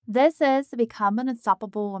This is the Become an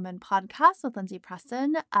Unstoppable Woman podcast with Lindsay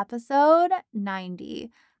Preston, episode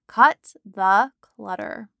 90, Cut the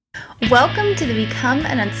Clutter. Welcome to the Become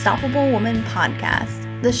an Unstoppable Woman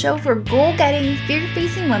podcast, the show for goal-getting,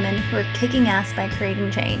 fear-facing women who are kicking ass by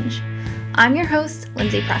creating change. I'm your host,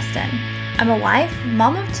 Lindsay Preston. I'm a wife,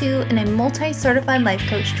 mom of two, and a multi-certified life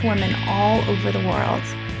coach to women all over the world.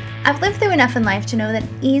 I've lived through enough in life to know that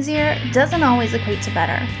easier doesn't always equate to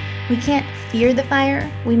better. We can't fear the fire,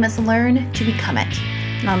 we must learn to become it.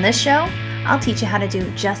 And on this show, I'll teach you how to do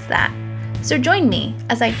just that. So join me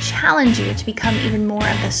as I challenge you to become even more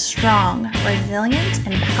of the strong, resilient,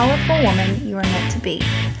 and powerful woman you are meant to be.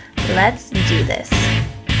 Let's do this.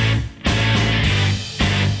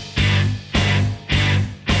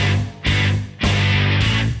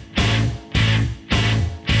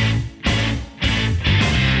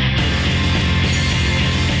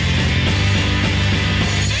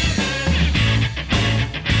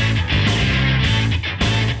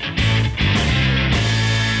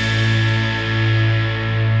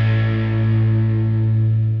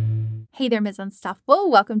 Hey there, Ms.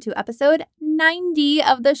 Unstoppable. Welcome to episode 90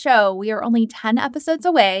 of the show. We are only 10 episodes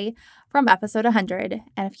away from episode 100.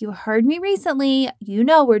 And if you heard me recently, you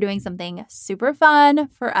know we're doing something super fun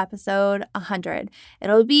for episode 100.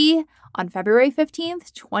 It'll be on February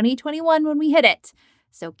 15th, 2021 when we hit it.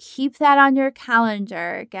 So keep that on your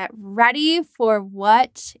calendar. Get ready for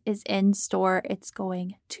what is in store. It's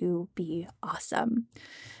going to be awesome.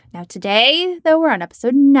 Now today, though, we're on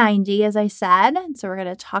episode 90, as I said, so we're going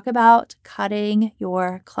to talk about cutting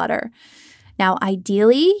your clutter. Now,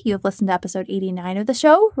 ideally, you have listened to episode 89 of the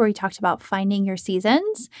show, where we talked about finding your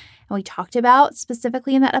seasons, and we talked about,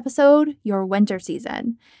 specifically in that episode, your winter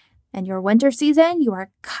season. And your winter season, you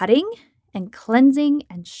are cutting and cleansing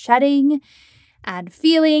and shedding and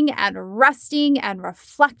feeling and resting and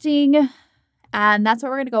reflecting. And that's what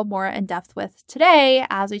we're going to go more in depth with today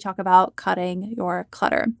as we talk about cutting your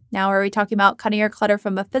clutter. Now, are we talking about cutting your clutter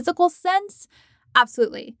from a physical sense?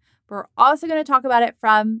 Absolutely. But we're also going to talk about it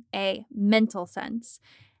from a mental sense.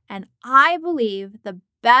 And I believe the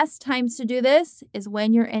best times to do this is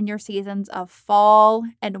when you're in your seasons of fall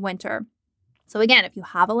and winter. So again, if you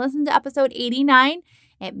haven't listened to episode 89,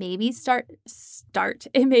 it may be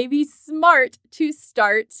It may be smart to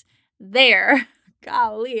start there.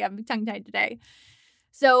 Golly, I'm tongue-tied today.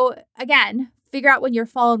 So again, figure out when your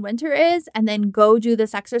fall and winter is, and then go do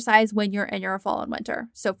this exercise when you're in your fall and winter.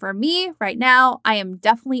 So for me right now, I am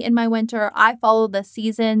definitely in my winter. I follow the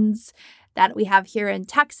seasons that we have here in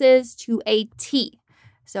Texas to a T.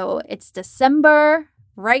 So it's December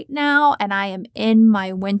right now, and I am in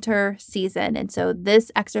my winter season. And so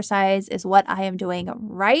this exercise is what I am doing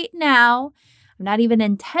right now. I'm not even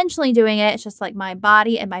intentionally doing it. It's just like my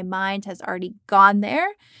body and my mind has already gone there.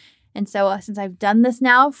 And so since I've done this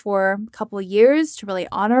now for a couple of years to really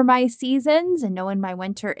honor my seasons and know when my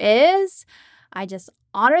winter is, I just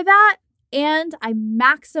honor that and I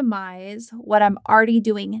maximize what I'm already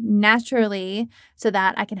doing naturally so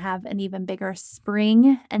that I can have an even bigger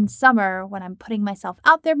spring and summer when I'm putting myself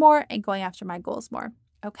out there more and going after my goals more.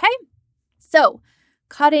 Okay? So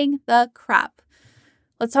cutting the crap.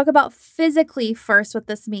 Let's talk about physically first what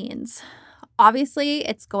this means. Obviously,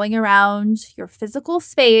 it's going around your physical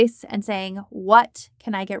space and saying, what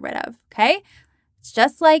can I get rid of? Okay? It's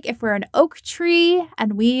just like if we're an oak tree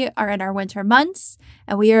and we are in our winter months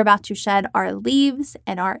and we are about to shed our leaves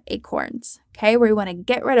and our acorns, okay? Where we want to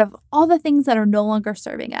get rid of all the things that are no longer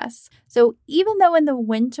serving us. So even though in the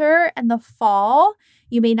winter and the fall,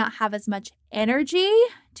 you may not have as much energy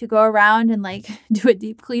to go around and do a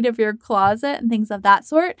deep clean of your closet and things of that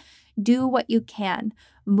sort, do what you can.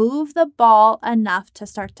 Move the ball enough to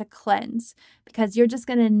start to cleanse because you're just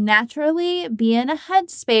going to naturally be in a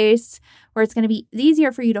headspace where it's going to be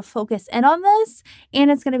easier for you to focus in on this,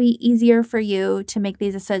 and it's going to be easier for you to make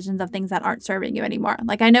these decisions of things that aren't serving you anymore.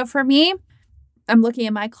 Like I know for me, I'm looking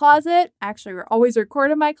in my closet. Actually, we're always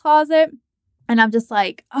recording my closet. And I'm just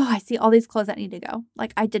like, oh, I see all these clothes that need to go.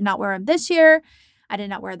 Like I did not wear them this year. I did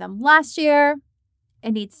not wear them last year.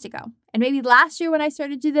 It needs to go. And maybe last year when I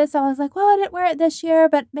started to do this, I was like, well, I didn't wear it this year,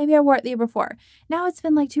 but maybe I wore it the year before. Now it's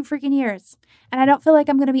been like 2 freaking years. And I don't feel like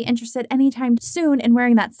I'm going to be interested anytime soon in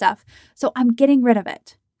wearing that stuff. So I'm getting rid of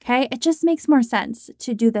it. Okay. It just makes more sense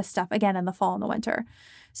to do this stuff again in the fall and the winter.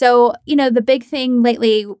 So, the big thing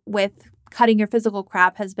lately with cutting your physical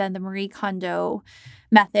crap has been the Marie Kondo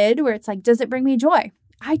method, where it's like, does it bring me joy?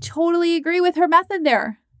 I totally agree with her method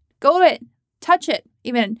there. Go to it, touch it,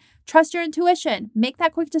 even trust your intuition, make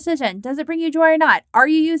that quick decision. Does it bring you joy or not? Are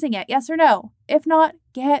you using it? Yes or no? If not,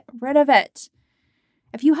 get rid of it.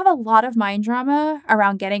 If you have a lot of mind drama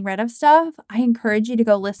around getting rid of stuff, I encourage you to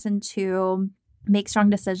go listen to Make Strong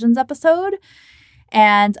Decisions episode.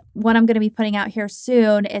 And what I'm going to be putting out here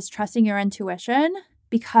soon is trusting your intuition,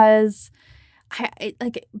 because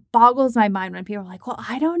it boggles my mind when people are like, well,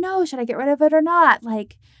 I don't know, should I get rid of it or not?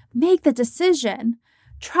 Like, make the decision.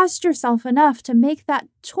 Trust yourself enough to make that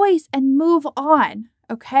choice and move on.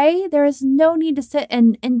 Okay? There is no need to sit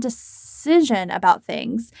in indecision about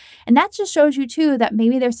things. And that just shows you too that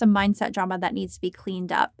maybe there's some mindset drama that needs to be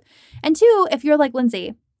cleaned up. And two, if you're like,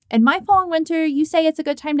 Lindsay, in my fall and winter, you say it's a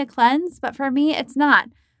good time to cleanse, but for me, it's not.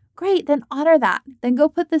 Great, then honor that. Then go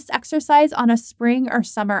put this exercise on a spring or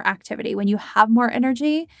summer activity when you have more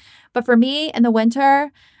energy. But for me, in the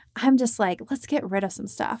winter, I'm just like, let's get rid of some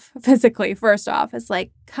stuff physically. First off, it's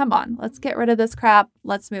like, come on, let's get rid of this crap.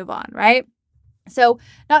 Let's move on, right? So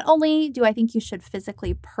not only do I think you should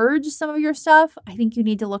physically purge some of your stuff, I think you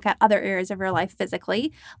need to look at other areas of your life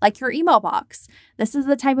physically, like your email box. This is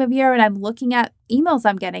the time of year when I'm looking at emails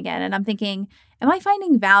I'm getting in and I'm thinking, am I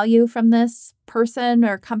finding value from this person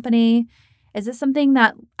or company? Is this something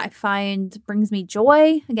that I find brings me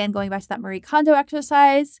joy? Again, going back to that Marie Kondo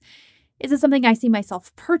exercise. Is this something I see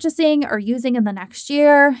myself purchasing or using in the next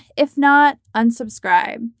year? If not,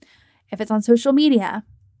 unsubscribe. If it's on social media,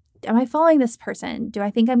 am I following this person? Do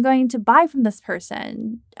I think I'm going to buy from this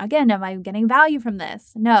person? Again, am I getting value from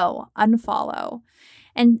this? No, unfollow.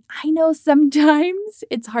 And I know sometimes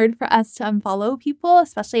it's hard for us to unfollow people,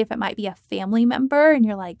 especially if it might be a family member and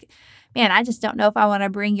you're like, man, I just don't know if I want to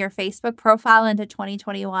bring your Facebook profile into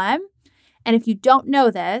 2021. And if you don't know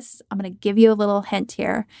this, I'm going to give you a little hint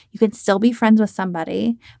here. You can still be friends with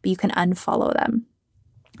somebody, but you can unfollow them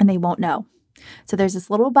and they won't know. So there's this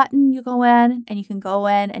little button you go in and you can go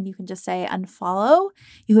in and you can just say unfollow.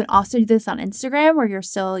 You can also do this on Instagram where you're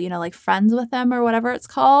still, like friends with them or whatever it's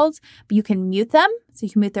called, but you can mute them. So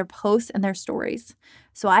you can mute their posts and their stories.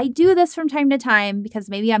 So I do this from time to time because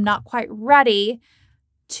maybe I'm not quite ready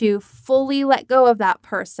to fully let go of that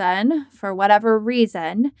person for whatever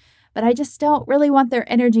reason, but I just don't really want their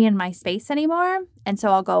energy in my space anymore. And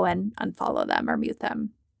so I'll go and unfollow them or mute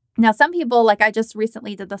them. Now, some people, like I just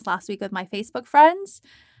recently did this last week with my Facebook friends.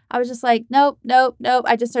 I was just like, nope.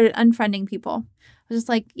 I just started unfriending people. I was just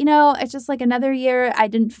like, it's just like another year. I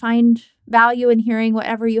didn't find value in hearing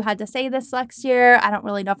whatever you had to say this next year. I don't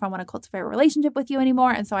really know if I want to cultivate a relationship with you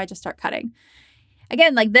anymore. And so I just start cutting.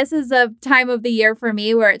 Again, like this is a time of the year for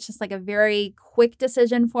me where it's just like a very quick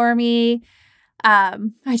decision for me. I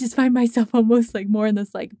just find myself almost like more in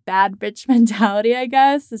this like bad bitch mentality, I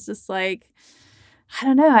guess. It's just like, I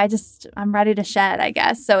don't know. I'm ready to shed, I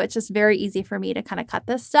guess. So it's just very easy for me to kind of cut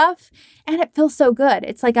this stuff. And it feels so good.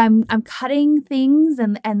 It's like I'm cutting things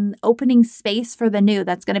and opening space for the new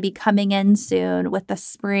that's going to be coming in soon with the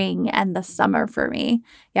spring and the summer for me.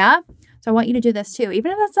 Yeah. So I want you to do this too,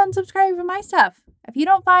 even if that's unsubscribing from my stuff. If you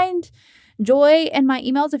don't find joy in my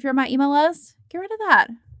emails, if you're my email list, get rid of that.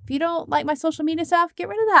 If you don't like my social media stuff, get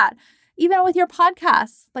rid of that. Even with your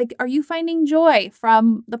podcasts, like, are you finding joy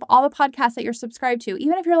from all the podcasts that you're subscribed to?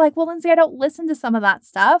 Even if you're like, well, Lindsay, I don't listen to some of that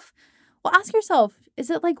stuff. Well, ask yourself,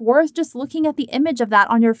 is it like worth just looking at the image of that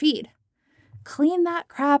on your feed? Clean that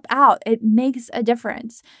crap out. It makes a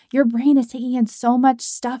difference. Your brain is taking in so much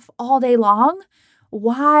stuff all day long.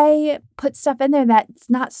 Why put stuff in there that's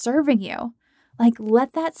not serving you? Like,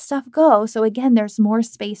 let that stuff go. So again, there's more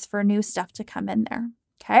space for new stuff to come in there.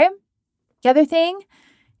 Okay. The other thing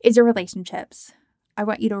is your relationships. I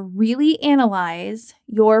want you to really analyze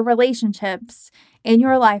your relationships in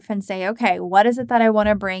your life and say, okay, what is it that I want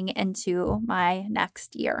to bring into my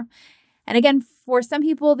next year? And again, for some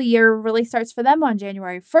people, the year really starts for them on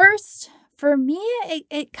January 1st. For me,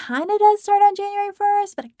 it kind of does start on January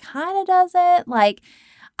 1st, but it kind of doesn't. Like,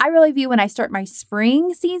 I really view when I start my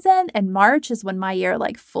spring season, and March is when my year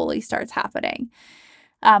like fully starts happening.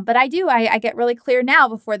 But I get really clear now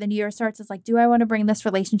before the new year starts. It's like, do I want to bring this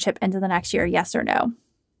relationship into the next year? Yes or no?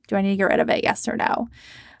 Do I need to get rid of it? Yes or no?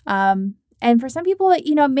 And for some people, it,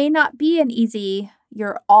 may not be an easy,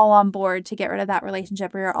 you're all on board to get rid of that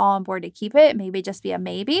relationship or you're all on board to keep it. Maybe just be a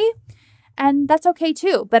maybe. And that's okay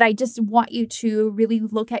too. But I just want you to really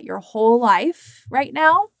look at your whole life right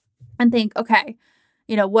now and think, okay,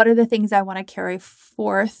 what are the things I want to carry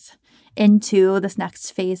forth into this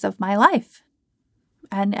next phase of my life?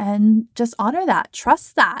 And just honor that,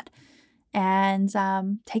 trust that, and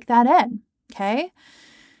take that in, okay?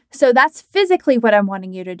 So that's physically what I'm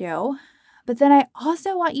wanting you to do. But then I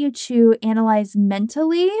also want you to analyze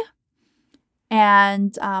mentally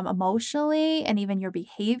and emotionally and even your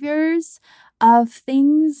behaviors of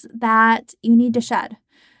things that you need to shed.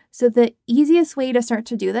 So the easiest way to start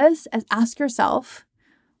to do this is ask yourself,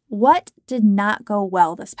 What did not go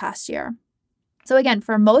well this past year? So again,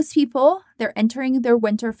 for most people, they're entering their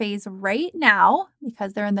winter phase right now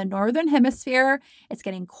because they're in the northern hemisphere. It's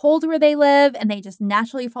getting cold where they live, and they just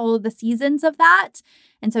naturally follow the seasons of that.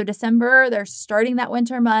 And so December, they're starting that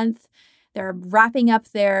winter month. They're wrapping up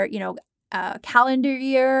their, calendar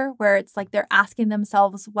year where it's like they're asking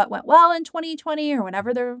themselves what went well in 2020 or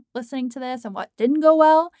whenever they're listening to this and what didn't go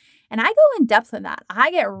well. And I go in depth in that.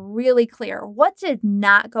 I get really clear what did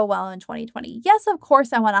not go well in 2020. Yes, of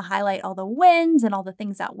course, I want to highlight all the wins and all the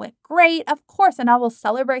things that went great, of course, and I will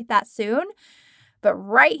celebrate that soon. But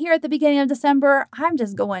right here at the beginning of December, I'm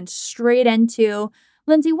just going straight into,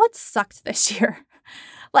 Lindsay, what sucked this year?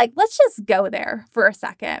 Let's just go there for a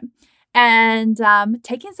second. And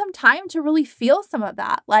taking some time to really feel some of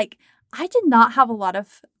that. I did not have a lot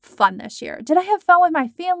of fun this year. Did I have fun with my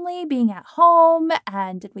family being at home?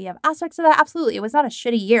 And did we have aspects of that? Absolutely. It was not a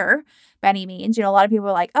shitty year by any means. A lot of people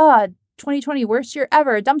are like, oh, 2020, worst year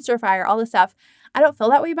ever, dumpster fire, all this stuff. I don't feel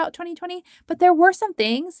that way about 2020, but there were some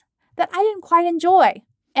things that I didn't quite enjoy.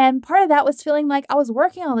 And part of that was feeling like I was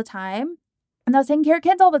working all the time and I was taking care of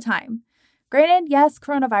kids all the time. Granted, yes,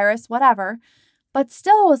 coronavirus, whatever. But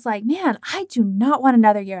still was like, man, I do not want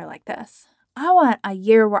another year like this. I want a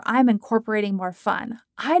year where I'm incorporating more fun.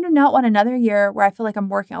 I do not want another year where I feel like I'm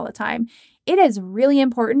working all the time. It is really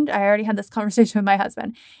important. I already had this conversation with my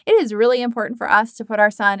husband. It is really important for us to put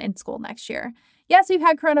our son in school next year. Yes, we've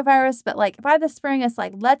had coronavirus, but by the spring, it's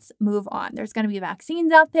let's move on. There's going to be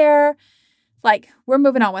vaccines out there. We're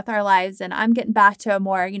moving on with our lives, and I'm getting back to a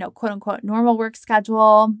more, quote unquote, normal work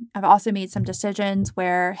schedule. I've also made some decisions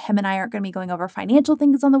where him and I aren't going to be going over financial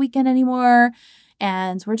things on the weekend anymore.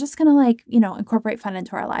 And we're just going to incorporate fun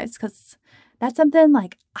into our lives because that's something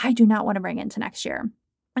I do not want to bring into next year.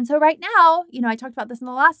 And so right now, I talked about this in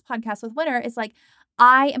the last podcast with winter. It's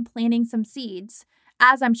I am planting some seeds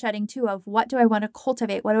as I'm shedding too of what do I want to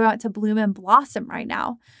cultivate? What do I want to bloom and blossom right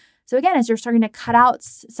now? So again, as you're starting to cut out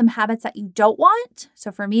some habits that you don't want. So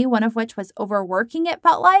for me, one of which was overworking, it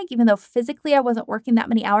felt like, even though physically I wasn't working that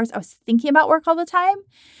many hours, I was thinking about work all the time.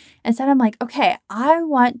 Instead, I'm like, okay, I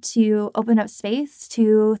want to open up space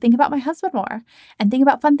to think about my husband more and think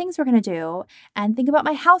about fun things we're going to do and think about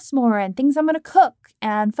my house more and things I'm going to cook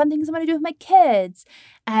and fun things I'm going to do with my kids.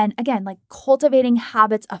 And again, cultivating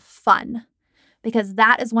habits of fun, because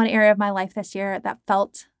that is one area of my life this year that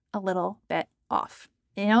felt a little bit off.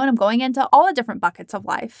 And I'm going into all the different buckets of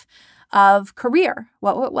life, of career,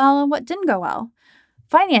 what went well and what didn't go well.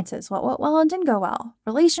 Finances, what went well and didn't go well.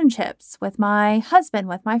 Relationships with my husband,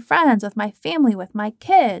 with my friends, with my family, with my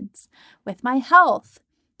kids, with my health.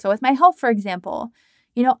 So with my health, for example,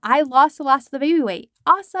 I lost the last of the baby weight.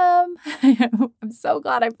 Awesome. I'm so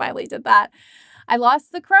glad I finally did that. I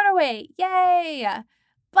lost the corona weight. Yay.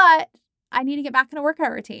 But I need to get back in a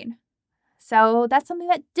workout routine. So that's something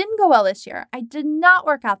that didn't go well this year. I did not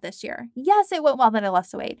work out this year. Yes, it went well that I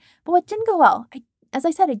lost the weight, but what didn't go well? As I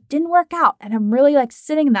said, I didn't work out. And I'm really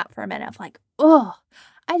sitting in that for a minute of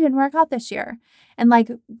I didn't work out this year. And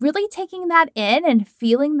really taking that in and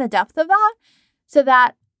feeling the depth of that so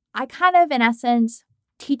that I kind of, in essence,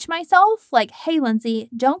 teach myself hey, Lindsay,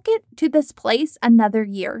 don't get to this place another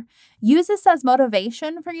year. Use this as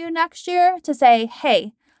motivation for you next year to say,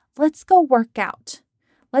 hey, let's go work out.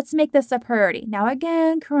 Let's make this a priority. Now,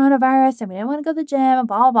 again, coronavirus, and we didn't want to go to the gym and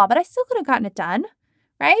blah, blah, blah, but I still could have gotten it done,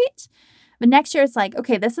 right? But next year, it's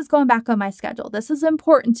okay, this is going back on my schedule. This is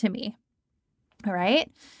important to me, all right?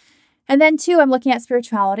 And then two, I'm looking at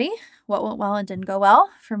spirituality, what went well and didn't go well.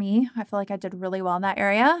 For me, I feel like I did really well in that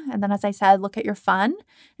area. And then, as I said, look at your fun.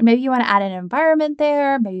 And maybe you want to add an environment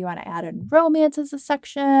there. Maybe you want to add in romance as a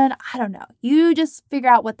section. I don't know. You just figure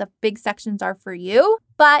out what the big sections are for you.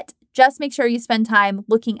 But just make sure you spend time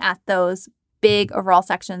looking at those big overall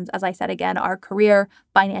sections. As I said, again, are career,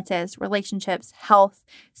 finances, relationships, health,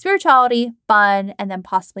 spirituality, fun, and then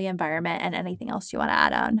possibly environment and anything else you want to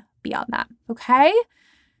add on beyond that. Okay.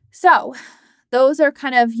 So those are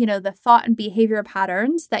kind of, the thought and behavior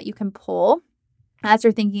patterns that you can pull as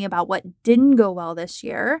you're thinking about what didn't go well this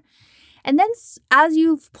year. And then as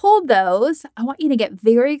you've pulled those, I want you to get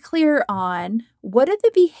very clear on what are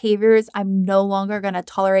the behaviors I'm no longer going to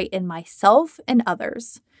tolerate in myself and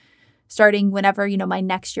others, starting whenever, my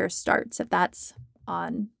next year starts. If that's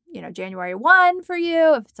on, January 1 for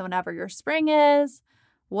you, if it's whenever your spring is,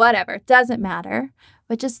 whatever, it doesn't matter.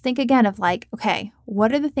 But just think again of okay,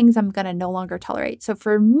 what are the things I'm going to no longer tolerate? So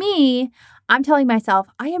for me, I'm telling myself,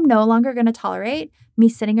 I am no longer going to tolerate me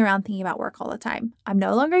sitting around thinking about work all the time. I'm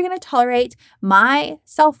no longer going to tolerate my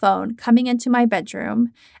cell phone coming into my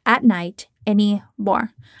bedroom at night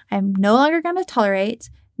anymore. I'm no longer going to tolerate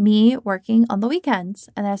me working on the weekends.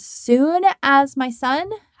 And as soon as my son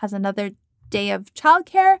has another day of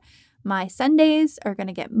childcare, my Sundays are going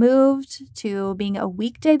to get moved to being a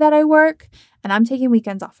weekday that I work, and I'm taking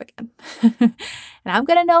weekends off again. And I'm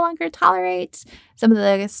going to no longer tolerate some of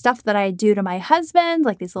the stuff that I do to my husband,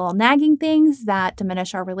 like these little nagging things that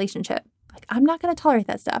diminish our relationship. Like, I'm not going to tolerate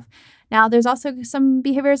that stuff. Now, there's also some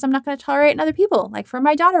behaviors I'm not going to tolerate in other people. Like for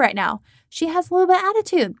my daughter right now, she has a little bit of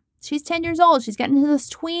attitude. She's 10 years old. She's getting into this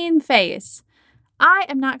tween phase. I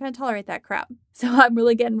am not going to tolerate that crap. So I'm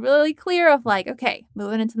really getting really clear of like, okay,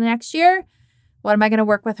 moving into the next year, what am I going to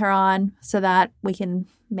work with her on so that we can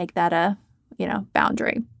make that a,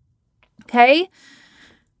 boundary? Okay.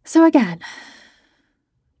 So again,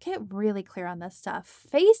 get really clear on this stuff.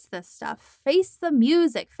 Face this stuff. Face the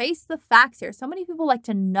music. Face the facts here. So many people like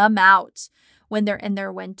to numb out when they're in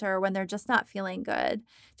their winter, when they're just not feeling good,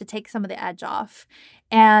 to take some of the edge off.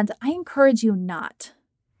 And I encourage you not.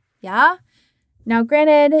 Yeah? Now,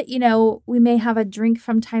 granted, we may have a drink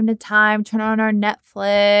from time to time, turn on our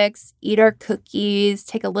Netflix, eat our cookies,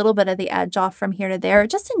 take a little bit of the edge off from here to there.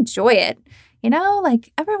 Just enjoy it.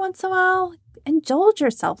 Like every once in a while, indulge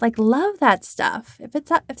yourself. Like, love that stuff. If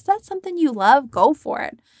that's something you love, go for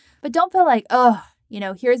it. But don't feel like,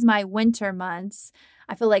 here's my winter months.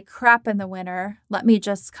 I feel like crap in the winter. Let me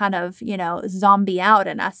just kind of, zombie out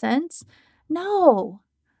in essence. No,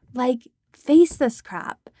 like face this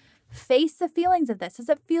crap. Face the feelings of this. Does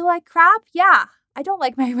it feel like crap? Yeah. I don't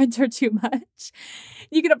like my winter too much.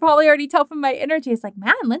 You can probably already tell from my energy. It's like,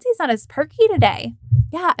 man, Lindsay's not as perky today.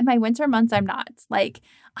 Yeah, in my winter months, I'm not. Like,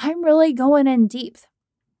 I'm really going in deep.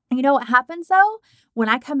 And you know what happens though? When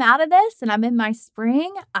I come out of this and I'm in my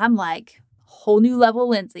spring, I'm like, whole new level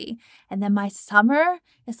Lindsay. And then my summer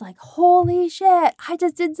is like, holy shit, I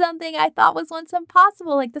just did something I thought was once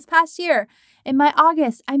impossible. Like this past year, in my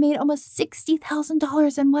August, I made almost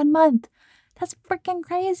 $60,000 in 1 month. That's freaking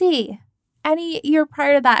crazy. Any year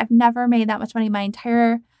prior to that, I've never made that much money my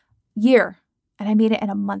entire year. And I made it in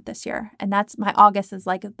a month this year. And that's my August is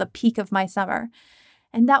like the peak of my summer.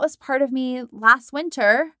 And that was part of me last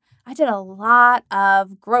winter. I did a lot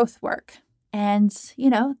of growth work. And,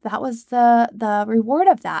 that was the reward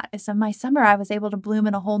of that is in my summer, I was able to bloom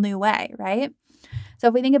in a whole new way, right? So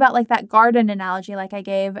if we think about like that garden analogy, like I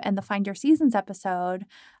gave in the Find Your Seasons episode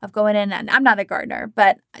of going in, and I'm not a gardener,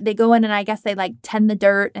 but they go in and I guess they like tend the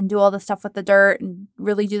dirt and do all the stuff with the dirt and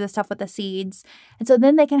really do the stuff with the seeds. And so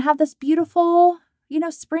then they can have this beautiful,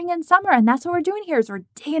 spring and summer. And that's what we're doing here is we're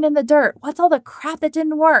digging in the dirt. What's all the crap that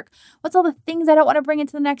didn't work? What's all the things I don't want to bring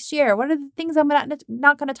into the next year? What are the things I'm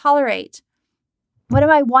not going to tolerate? What am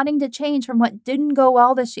I wanting to change from what didn't go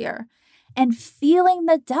well this year? And feeling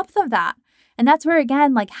the depth of that. And that's where,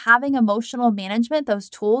 again, like having emotional management, those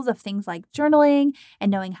tools of things like journaling and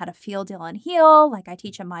knowing how to feel, deal, and heal, like I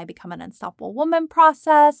teach in my Become an Unstoppable Woman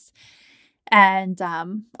process, and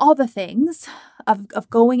all the things of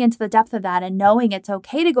going into the depth of that and knowing it's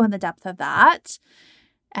okay to go in the depth of that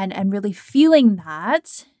and really feeling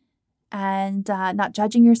that and not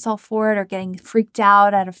judging yourself for it or getting freaked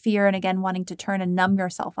out of fear and, again, wanting to turn and numb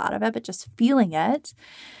yourself out of it, but just feeling it.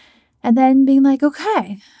 And then being like,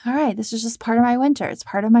 okay, all right, this is just part of my winter. It's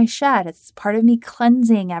part of my shed. It's part of me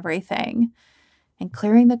cleansing everything and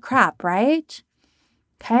clearing the crap, right?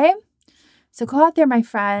 Okay? So go out there, my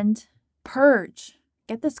friend, purge,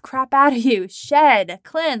 get this crap out of you, shed,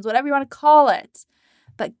 cleanse, whatever you want to call it.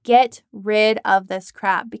 But get rid of this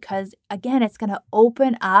crap because, again, it's going to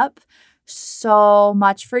open up so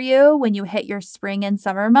much for you when you hit your spring and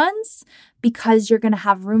summer months because you're going to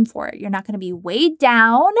have room for it. You're not going to be weighed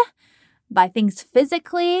down by things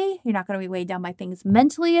physically. You're not going to be weighed down by things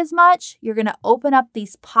mentally as much. You're going to open up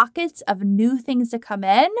these pockets of new things to come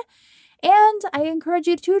in. And I encourage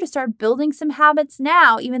you too to start building some habits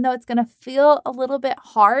now, even though it's going to feel a little bit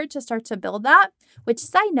hard to start to build that. Which,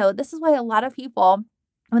 side note, this is why a lot of people,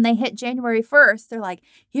 when they hit January 1st, they're like,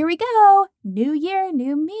 here we go, new year,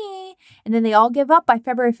 new me. And then they all give up by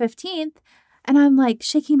February 15th. And I'm like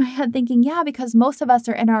shaking my head thinking, yeah, because most of us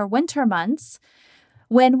are in our winter months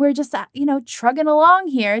when we're just, trugging along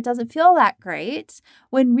here. It doesn't feel that great.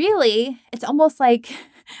 When really, it's almost like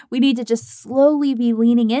we need to just slowly be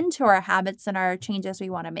leaning into our habits and our changes we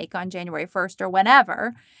want to make on January 1st or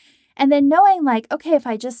whenever. And then knowing like, okay, if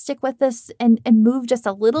I just stick with this and move just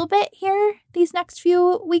a little bit here these next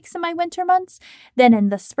few weeks in my winter months, then in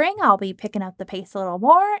the spring, I'll be picking up the pace a little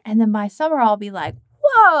more. And then by summer, I'll be like,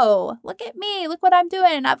 whoa, look at me. Look what I'm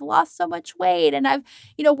doing. I've lost so much weight and I've,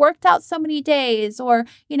 worked out so many days, or,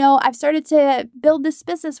 I've started to build this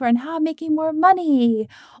business where now I'm making more money,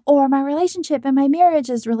 or my relationship and my marriage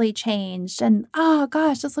has really changed. And oh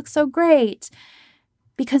gosh, this looks so great.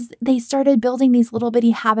 because they started building these little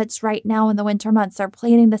bitty habits right now in the winter months. They're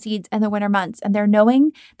planting the seeds in the winter months, and they're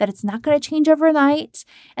knowing that it's not going to change overnight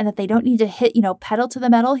and that they don't need to hit, pedal to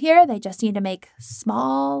the metal here. They just need to make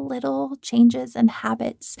small little changes and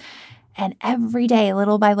habits. And every day,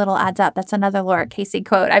 little by little, adds up. That's another Laura Casey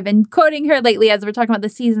quote. I've been quoting her lately as we're talking about the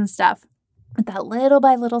season stuff. But that little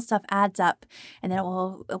by little stuff adds up, and then it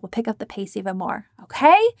will pick up the pace even more.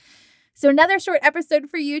 Okay? So another short episode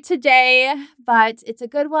for you today, but it's a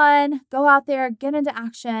good one. Go out there, get into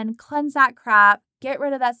action, cleanse that crap, get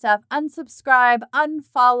rid of that stuff, unsubscribe,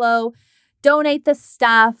 unfollow, donate the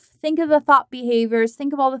stuff, think of the thought behaviors,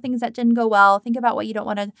 think of all the things that didn't go well, think about what you don't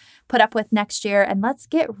want to put up with next year, and let's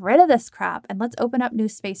get rid of this crap and let's open up new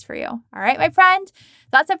space for you. All right, my friend?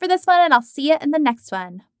 That's it for this one, and I'll see you in the next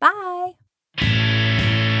one. Bye.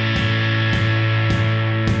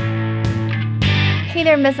 Hey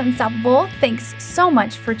there, Miss Unstoppable. Thanks so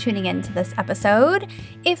much for tuning in to this episode.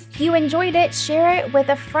 If you enjoyed it, share it with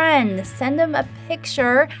a friend. Send them a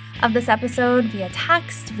picture of this episode via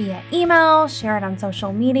text, via email, share it on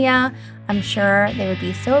social media. I'm sure they would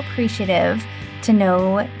be so appreciative to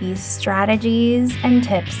know these strategies and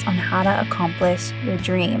tips on how to accomplish your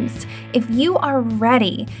dreams. If you are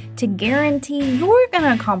ready to guarantee you're going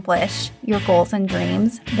to accomplish your goals and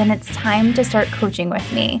dreams, then it's time to start coaching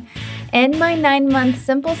with me. In my 9-month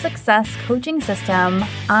Simple Success coaching system,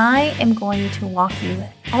 I am going to walk you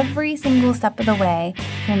every single step of the way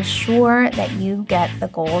to ensure that you get the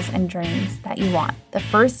goals and dreams that you want. The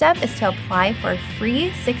first step is to apply for a free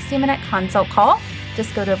 60-minute consult call.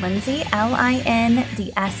 Just go to Lindsay, LINDSAY,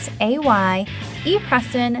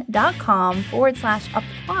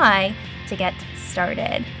 epreston.com/apply to get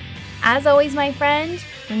started. As always, my friend,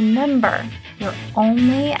 remember, you're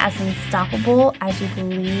only as unstoppable as you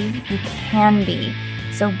believe you can be.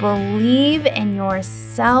 So believe in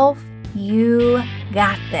yourself. You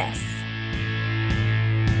got this.